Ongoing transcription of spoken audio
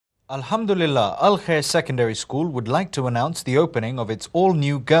Alhamdulillah, Al-KHAIR Secondary School would like to announce the opening of its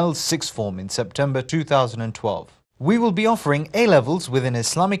all-new Girls Sixth Form in September 2012. We will be offering A-levels with an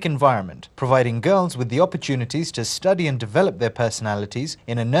Islamic environment, providing girls with the opportunities to study and develop their personalities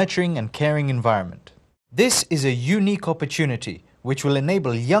in a nurturing and caring environment. This is a unique opportunity which will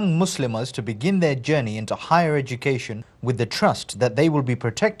enable young Muslimas to begin their journey into higher education with the trust that they will be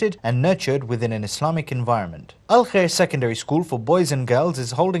protected and nurtured within an Islamic environment. Al-KHAIR Secondary School for Boys and Girls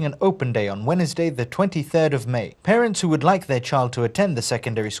is holding an open day on Wednesday the 23rd of May. Parents who would like their child to attend the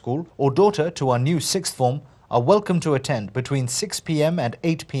secondary school or daughter to our new sixth form are welcome to attend between 6 p.m. and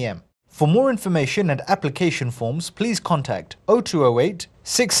 8 p.m. For more information and application forms, please contact 0208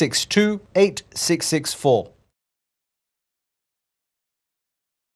 662 8664.